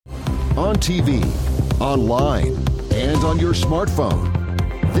on TV, online, and on your smartphone.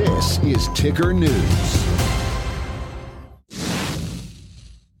 This is Ticker News.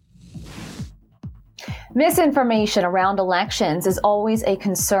 Misinformation around elections is always a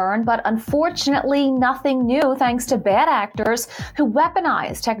concern, but unfortunately nothing new thanks to bad actors who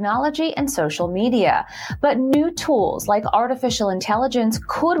weaponize technology and social media. But new tools like artificial intelligence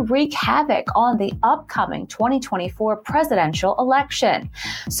could wreak havoc on the upcoming 2024 presidential election.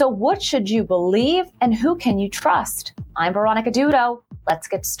 So what should you believe and who can you trust? I'm Veronica Dudo. Let's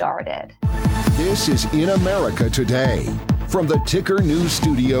get started. This is In America Today from the Ticker News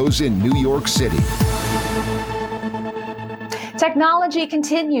Studios in New York City. Technology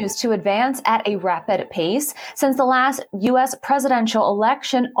continues to advance at a rapid pace. Since the last U.S. presidential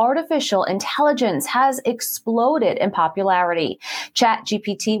election, artificial intelligence has exploded in popularity.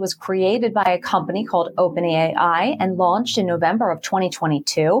 ChatGPT was created by a company called OpenAI and launched in November of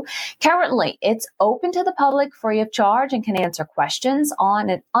 2022. Currently, it's open to the public free of charge and can answer questions on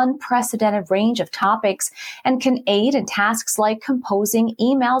an unprecedented range of topics and can aid in tasks like composing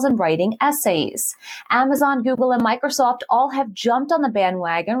emails and writing essays. Amazon, Google, and Microsoft all have jumped on the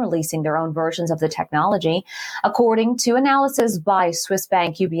bandwagon, releasing their own versions of the technology. According to analysis by Swiss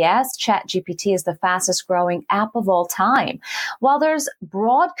bank UBS, ChatGPT is the fastest growing app of all time. While there's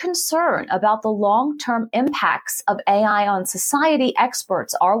broad concern about the long-term impacts of AI on society,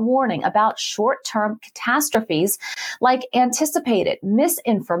 experts are warning about short-term catastrophes like anticipated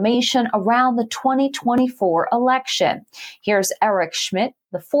misinformation around the 2024 election. Here's Eric Schmidt,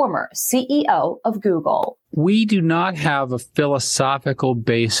 the former CEO of Google. We do not have a philosophical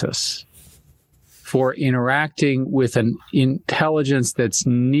basis for interacting with an intelligence that's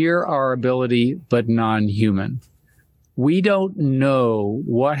near our ability but non-human. We don't know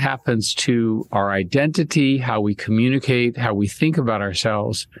what happens to our identity, how we communicate, how we think about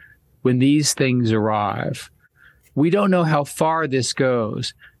ourselves when these things arrive. We don't know how far this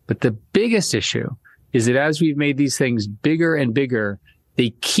goes, but the biggest issue is that as we've made these things bigger and bigger,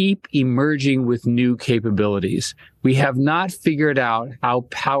 they keep emerging with new capabilities. We have not figured out how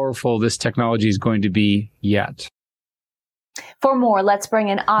powerful this technology is going to be yet. For more, let's bring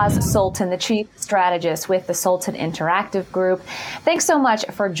in Sultan, the Chief Strategist with the Sultan Interactive Group. Thanks so much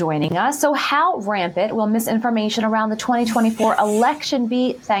for joining us. So how rampant will misinformation around the 2024 election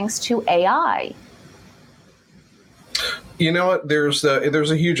be thanks to AI? You know what? There's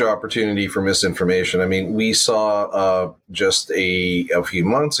a huge opportunity for misinformation. I mean, we saw just a few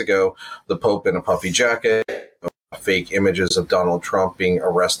months ago the Pope in a puffy jacket, fake images of Donald Trump being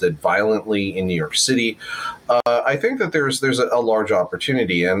arrested violently in New York City. I think that there's a large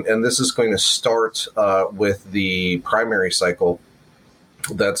opportunity, and this is going to start with the primary cycle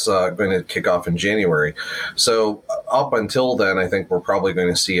that's going to kick off in January. So up until then, I think we're probably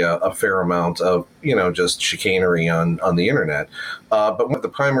going to see a fair amount of, just chicanery on the internet. But with the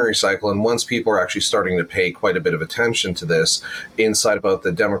primary cycle, and once people are actually starting to pay quite a bit of attention to this inside both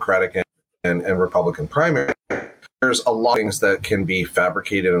the Democratic and Republican primary, there's a lot of things that can be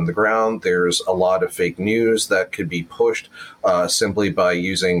fabricated on the ground. There's a lot of fake news that could be pushed simply by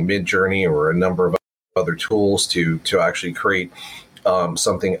using Midjourney or a number of other tools to actually create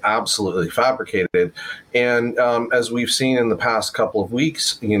something absolutely fabricated. And as we've seen in the past couple of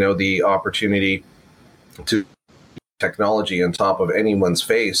weeks, the opportunity to technology on top of anyone's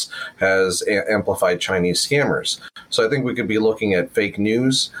face has amplified Chinese scammers. So I think we could be looking at fake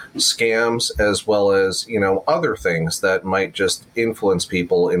news, scams, as well as, other things that might just influence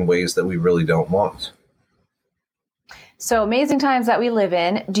people in ways that we really don't want. So amazing times that we live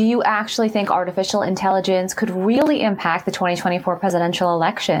in. Do you actually think artificial intelligence could really impact the 2024 presidential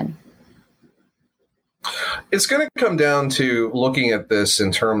election? It's going to come down to looking at this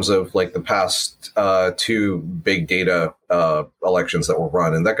in terms of like the past two big data elections that were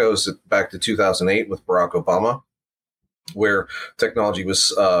run. And that goes back to 2008 with Barack Obama, where technology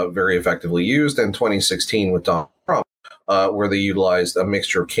was very effectively used, and 2016 with Donald Trump, where they utilized a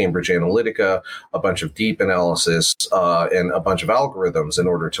mixture of Cambridge Analytica, a bunch of deep analysis, and a bunch of algorithms in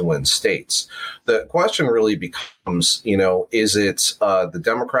order to win states. The question really becomes, is it the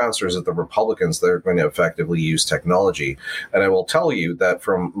Democrats or is it the Republicans that are going to effectively use technology? And I will tell you that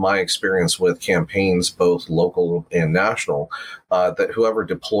from my experience with campaigns, both local and national, that whoever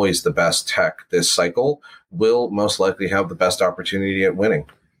deploys the best tech this cycle will most likely have the best opportunity at winning.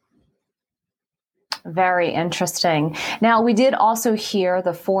 Very interesting. Now, we did also hear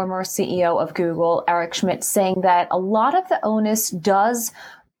the former CEO of Google, Eric Schmidt, saying that a lot of the onus does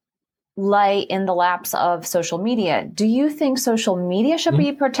lay in the laps of social media. Do you think social media should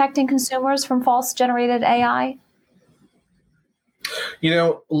be protecting consumers from false generated AI?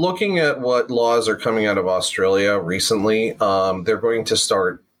 Looking at what laws are coming out of Australia recently, they're going to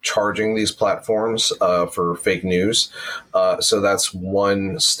start charging these platforms for fake news. So that's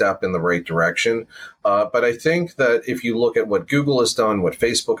one step in the right direction. But I think that if you look at what Google has done, what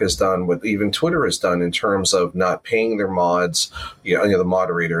Facebook has done, what even Twitter has done in terms of not paying their mods, the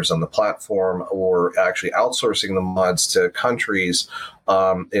moderators on the platform, or actually outsourcing the mods to countries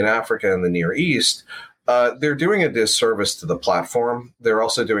in Africa and the Near East, they're doing a disservice to the platform. They're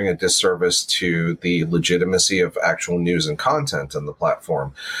also doing a disservice to the legitimacy of actual news and content on the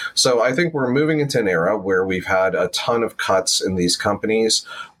platform. So I think we're moving into an era where we've had a ton of cuts in these companies,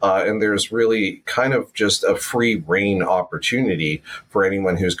 and there's really kind of just a free reign opportunity for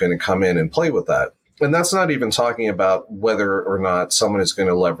anyone who's going to come in and play with that. And that's not even talking about whether or not someone is going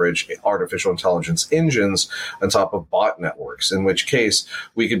to leverage artificial intelligence engines on top of bot networks, in which case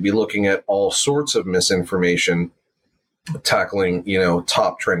we could be looking at all sorts of misinformation, tackling,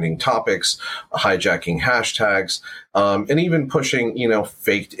 top trending topics, hijacking hashtags, and even pushing,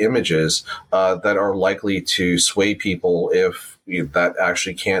 faked images that are likely to sway people if that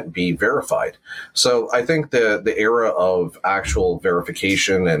actually can't be verified. So I think the era of actual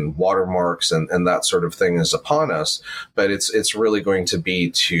verification and watermarks and that sort of thing is upon us, but it's really going to be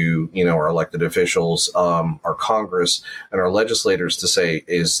to, our elected officials, our Congress, and our legislators to say,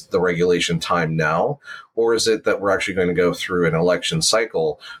 is the regulation time now? Or is it that we're actually going to go through an election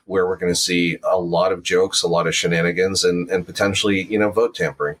cycle where we're going to see a lot of jokes, a lot of shenanigans, and potentially, vote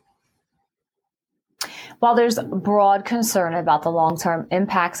tampering? While there's broad concern about the long-term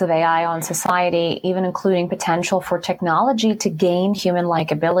impacts of AI on society, even including potential for technology to gain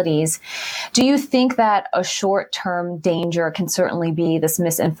human-like abilities, do you think that a short-term danger can certainly be this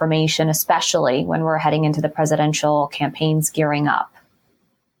misinformation, especially when we're heading into the presidential campaigns gearing up?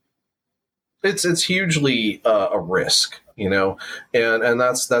 It's hugely a risk, and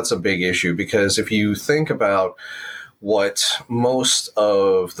that's a big issue, because if you think about what most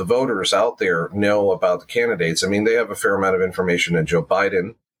of the voters out there know about the candidates, they have a fair amount of information in Joe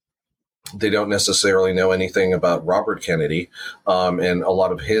Biden. They don't necessarily know anything about Robert Kennedy, and a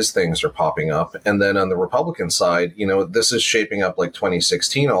lot of his things are popping up. And then on the Republican side, this is shaping up like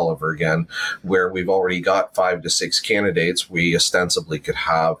 2016 all over again, where we've already got 5 to 6 candidates. We ostensibly could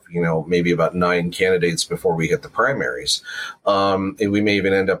have, maybe about 9 candidates before we hit the primaries. And we may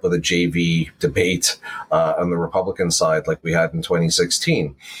even end up with a JV debate on the Republican side like we had in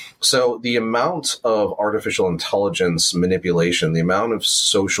 2016. So the amount of artificial intelligence manipulation, the amount of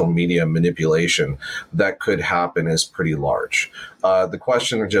social media manipulation that could happen is pretty large. The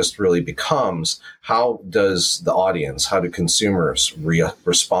question just really becomes, how does the audience, how do consumers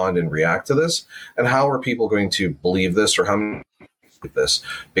respond and react to this? And how are people going to believe this, or how many believe this?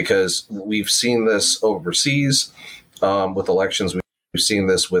 Because we've seen this overseas with elections. We've seen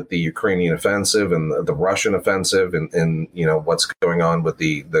this with the Ukrainian offensive and the Russian offensive, and what's going on with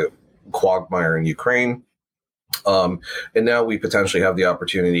the quagmire in Ukraine. And now we potentially have the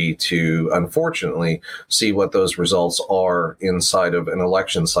opportunity to, unfortunately, see what those results are inside of an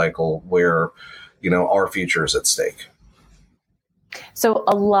election cycle where, our future is at stake. So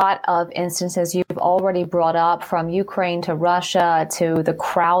a lot of instances you've already brought up, from Ukraine to Russia to the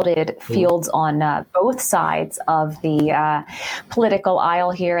crowded fields on both sides of the political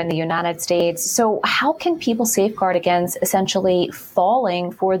aisle here in the United States. So how can people safeguard against essentially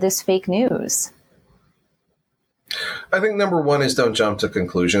falling for this fake news? I think number one is don't jump to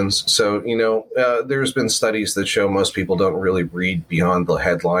conclusions. So, there's been studies that show most people don't really read beyond the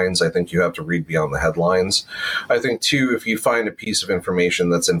headlines. I think you have to read beyond the headlines. I think, two, if you find a piece of information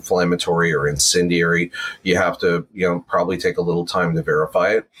that's inflammatory or incendiary, you have to, probably take a little time to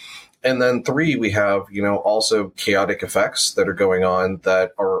verify it. And then 3, we have, also chaotic effects that are going on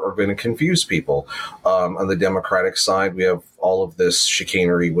that are going to confuse people. On the Democratic side, we have all of this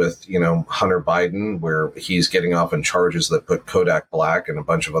chicanery with, Hunter Biden, where he's getting off on charges that put Kodak Black and a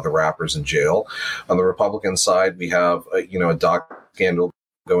bunch of other rappers in jail. On the Republican side, we have, a doc scandal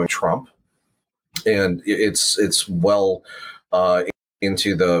going Trump. And it's well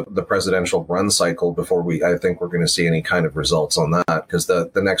into the presidential run cycle before I think we're going to see any kind of results on that, because the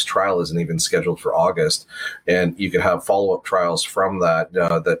next trial isn't even scheduled for August, and you could have follow-up trials from that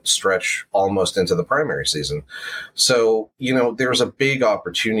that stretch almost into the primary season. So, there's a big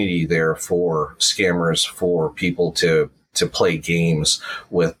opportunity there for scammers, for people to play games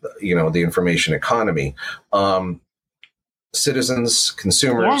with, the information economy. Citizens,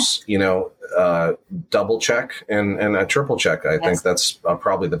 consumers, double check and triple check. I think that's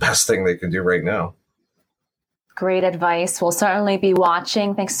probably the best thing they can do right now. Great advice. We'll certainly be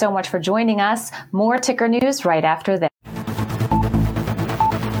watching. Thanks so much for joining us. More Ticker News right after this.